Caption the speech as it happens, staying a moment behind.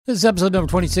This is episode number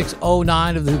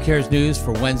 2609 of the Who Cares News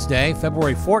for Wednesday,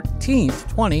 February 14th,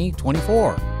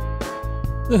 2024.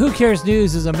 The Who Cares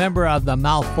News is a member of the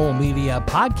Mouthful Media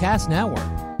Podcast Network.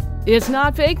 It's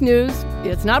not fake news.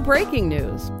 It's not breaking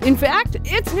news. In fact,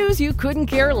 it's news you couldn't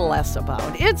care less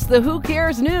about. It's the Who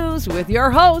Cares News with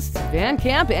your hosts, Van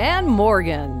Camp and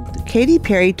Morgan. Katy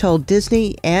Perry told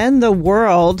Disney and the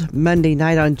world Monday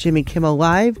night on Jimmy Kimmel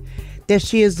Live that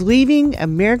she is leaving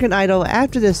American Idol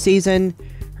after this season,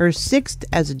 her sixth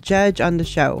as a judge on the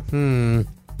show.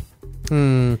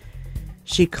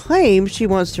 She claims she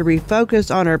wants to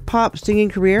refocus on her pop singing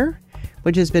career,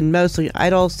 which has been mostly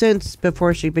Idol since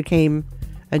before she became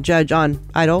a judge on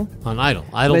Idol. On Idol.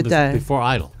 Idol with, before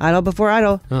Idol. Idol before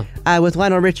Idol. Huh. With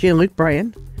Lionel Richie and Luke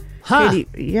Bryan. Huh.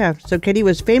 So Katy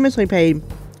was famously paid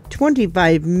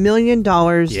 $25 million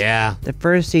the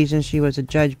first season she was a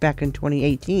judge back in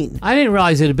 2018. I didn't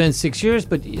realize it had been 6 years,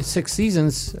 but 6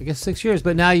 seasons, I guess 6 years.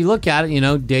 But now you look at it, you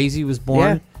know, Daisy was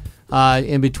born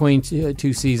in between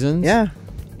two seasons. Yeah.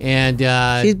 And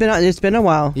it's been a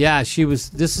while. Yeah,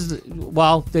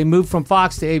 they moved from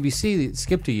Fox to ABC, it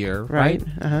skipped a year, right?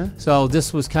 Uh-huh. So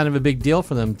this was kind of a big deal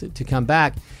for them to come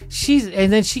back.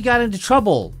 And then she got into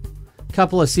trouble a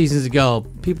couple of seasons ago.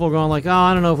 People were going like, oh,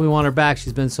 I don't know if we want her back.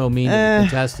 She's been so mean to the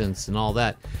contestants and all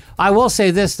that. I will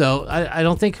say this, though. I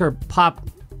don't think her pop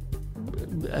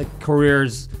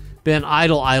career's been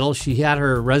idle. She had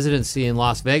her residency in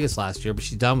Las Vegas last year, but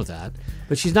she's done with that.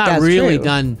 But she's not really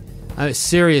done a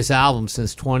serious album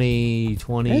since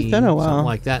 2020. It's been a while. Something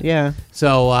like that. Yeah.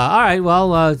 So, all right,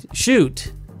 well,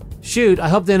 shoot. I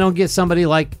hope they don't get somebody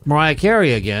like Mariah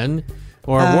Carey again.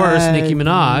 Or worse, Nicki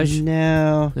Minaj.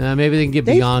 No. Maybe they can get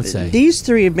Beyonce. These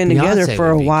three have been together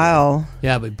for a while. Good.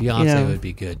 Yeah, but Beyonce would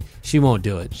be good. She won't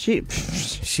do it.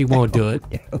 She won't do it.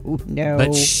 No.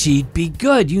 But she'd be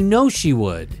good. You know she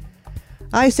would.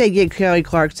 I say get Kelly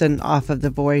Clarkson off of The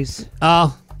Voice.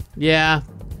 Oh, yeah.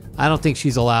 I don't think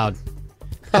she's allowed.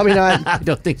 Probably not. I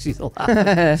don't think she's allowed.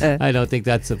 I don't think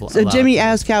that's allowed. So Jimmy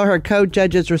asked how her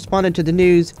co-judges responded to the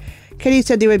news. Katy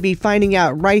said they would be finding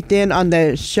out right then on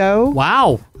the show.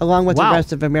 Wow. Along with the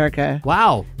rest of America.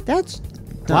 Wow. That's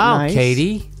not nice.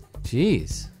 Katy.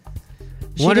 Jeez.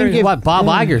 Wondering what Bob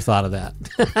Iger thought of that.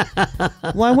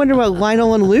 Well, I wonder what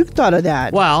Lionel and Luke thought of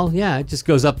that. Well, yeah, it just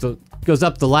goes up the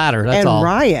ladder. That's all.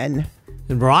 And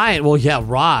Ryan. Well, yeah,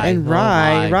 Rye. And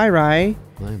Rye.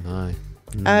 My.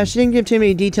 She didn't give too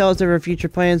many details of her future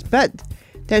plans, but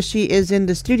that she is in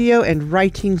the studio and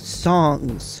writing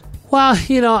songs. Well,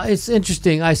 you know, it's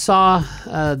interesting. I saw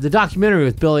the documentary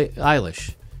with Billie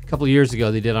Eilish a couple of years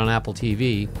ago. They did on Apple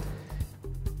TV.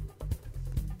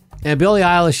 And Billie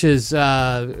Eilish's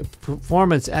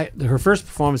performance, her first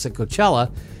performance at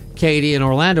Coachella, Katy and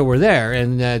Orlando were there.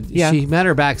 And she met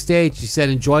her backstage. She said,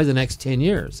 enjoy the next 10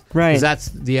 years. Right. Because that's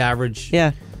the average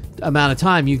amount of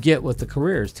time you get with the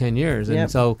careers, 10 years. And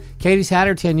so Katy's had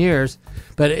her 10 years.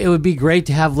 But it would be great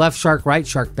to have Left Shark, Right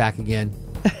Shark back again.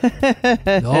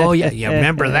 Oh, yeah. You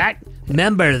remember that?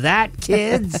 Remember that,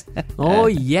 kids? Oh,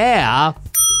 yeah.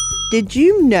 Did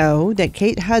you know that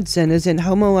Kate Hudson is in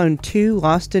Home Alone 2,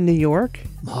 Lost in New York?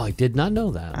 Oh, I did not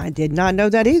know that. I did not know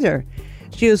that either.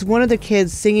 She was one of the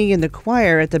kids singing in the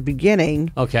choir at the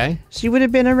beginning. Okay. She would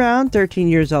have been around 13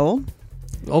 years old.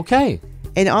 Okay.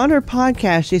 And on her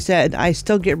podcast, she said, I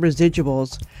still get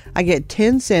residuals. I get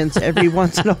 10 cents every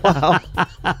once in a while.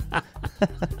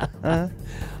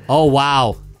 Oh,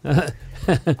 wow.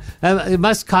 It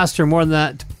must cost her more than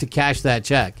that to cash that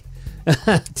check.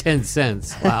 10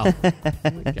 cents. Wow. Oh,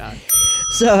 my God.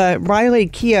 So Riley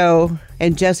Keough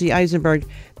and Jesse Eisenberg,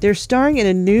 they're starring in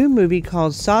a new movie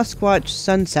called Sasquatch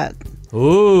Sunset.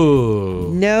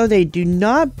 Ooh. No, they do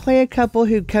not play a couple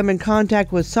who come in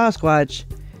contact with Sasquatch.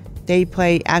 They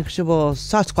play actual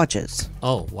Sasquatches.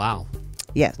 Oh, wow.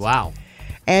 Yes. Wow.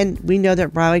 And we know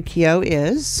that Riley Keough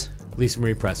is Lisa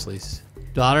Marie Presley's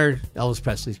daughter, Elvis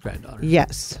Presley's granddaughter.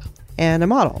 Yes. And a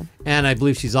model. And I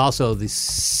believe she's also the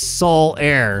sole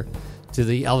heir to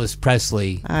the Elvis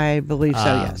Presley. I believe so,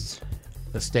 yes.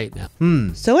 Estate now.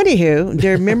 So anywho,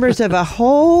 they're members of a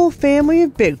whole family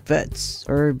of Bigfoots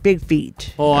or Big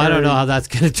Feet. Oh, I don't know how that's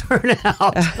going to turn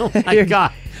out. Oh, my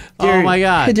God. Oh, my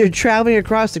God. They're traveling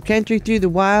across the country through the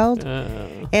wild.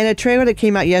 And a trailer that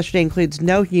came out yesterday includes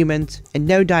no humans and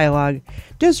no dialogue,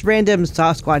 just random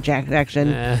Sasquatch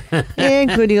action,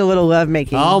 including a little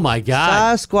lovemaking. Oh, my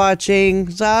God. Sasquatching.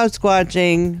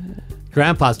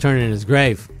 Grandpa's turning in his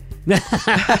grave.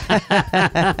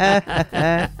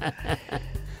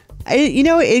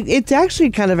 It's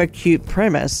actually kind of a cute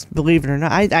premise, believe it or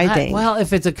not. I think. Well,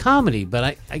 if it's a comedy,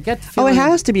 but I get the feeling. Oh, it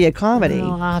has to be a comedy.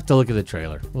 I'll have to look at the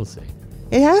trailer. We'll see.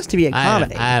 It has to be a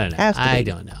comedy. I don't know. I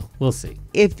don't know. We'll see.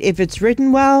 If it's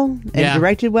written well and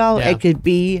directed well, it could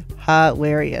be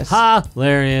hilarious.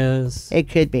 Hilarious. It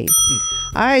could be.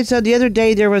 All right, so the other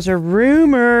day there was a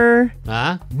rumor.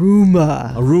 Huh? A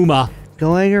rumor.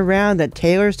 Going around that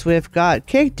Taylor Swift got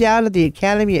kicked out of the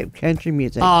Academy of Country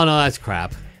Music. Oh, no, that's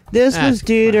crap. This was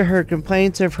due to her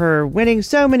complaints of her winning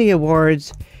so many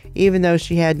awards, even though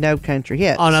she had no country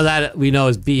hits. Oh, no, that we know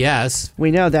is BS.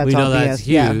 We know that's all BS. That's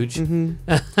huge. Yeah. Mm-hmm.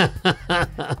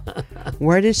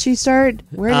 Where did she start?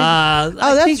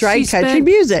 That's right, country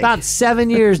music. About 7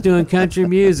 years doing country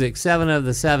music, 7 of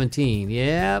the 17.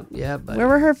 Yep. Where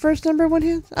were her first number one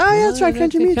hits? Oh, yeah, that's right,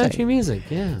 country music. Country music,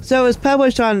 yeah. So it was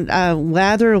published on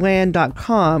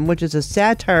Latherland.com, which is a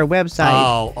satire website.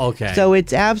 Oh, okay. So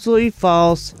it's absolutely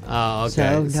false. Oh, okay.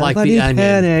 So it's like the panic.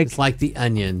 Onion. It's like the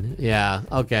Onion. Yeah,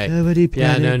 okay. Nobody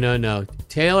panic. Yeah, no.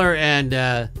 Taylor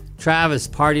and Travis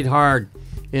partied hard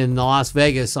in Las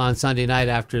Vegas on Sunday night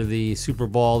after the Super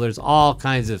Bowl. There's all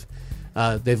kinds of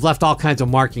they've left all kinds of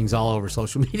markings all over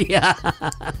social media.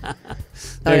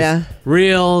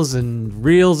 Reels and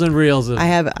reels of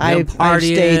I've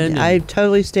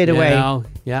totally stayed away.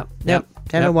 Yep.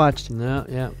 Haven't watched. No,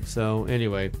 yeah. So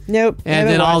anyway. Nope. And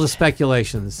then all the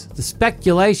speculations. The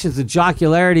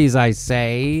jocularities, I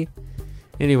say.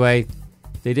 Anyway,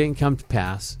 they didn't come to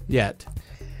pass yet.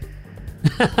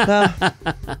 Well,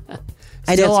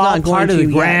 and still it's all not part of the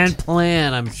grand yet.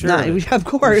 plan, I'm sure. Of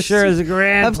course. I'm sure there's a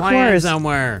grand plan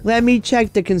somewhere. Let me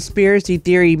check the conspiracy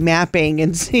theory mapping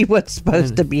and see what's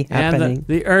supposed to be happening. And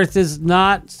the earth is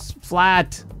not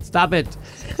flat. Stop it.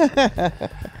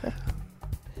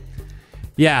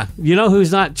 Yeah. You know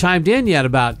who's not chimed in yet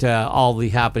about all the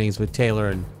happenings with Taylor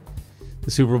and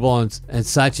the Super Bowl and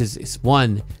such is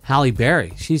one, Halle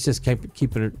Berry. She's just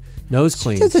keeping her nose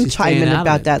clean. She doesn't chime in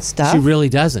about that stuff. She really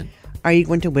doesn't. Are you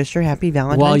going to wish her happy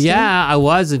Valentine's Day? Well, yeah, I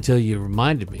was until you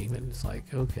reminded me. But it's like,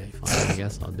 okay, fine, I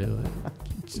guess I'll do it.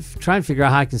 Just trying to figure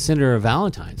out how I can send her a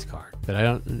Valentine's card, but I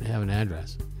don't have an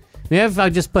address. Maybe if I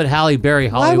just put Halle Berry,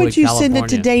 Hollywood, why would you California.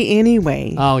 send it today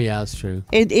anyway? Oh, yeah, that's true.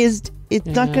 It's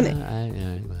not going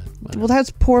to... Well,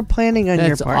 that's poor planning on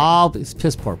your part. It's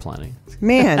piss poor planning.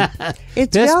 Man,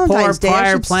 it's Valentine's Day.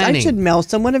 I should mail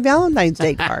someone a Valentine's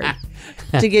Day card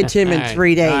to get to him in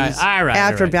 3 days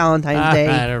after Valentine's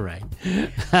Day. All right.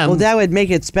 Well, that would make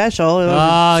it special. It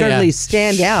would certainly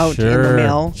stand out in the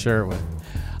mail. Sure it would.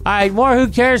 All right, more Who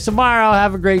Cares tomorrow.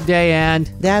 Have a great day, and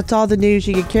that's all the news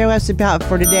you could care less about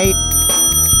for today.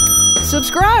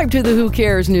 Subscribe to the Who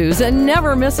Cares News and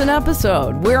never miss an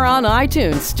episode. We're on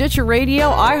iTunes, Stitcher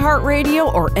Radio,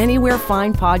 iHeartRadio, or anywhere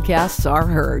fine podcasts are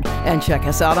heard. And check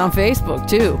us out on Facebook,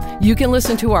 too. You can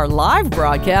listen to our live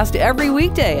broadcast every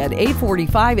weekday at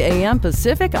 8:45 a.m.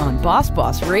 Pacific on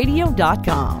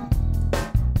BossBossRadio.com.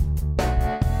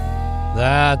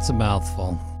 That's a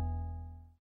mouthful.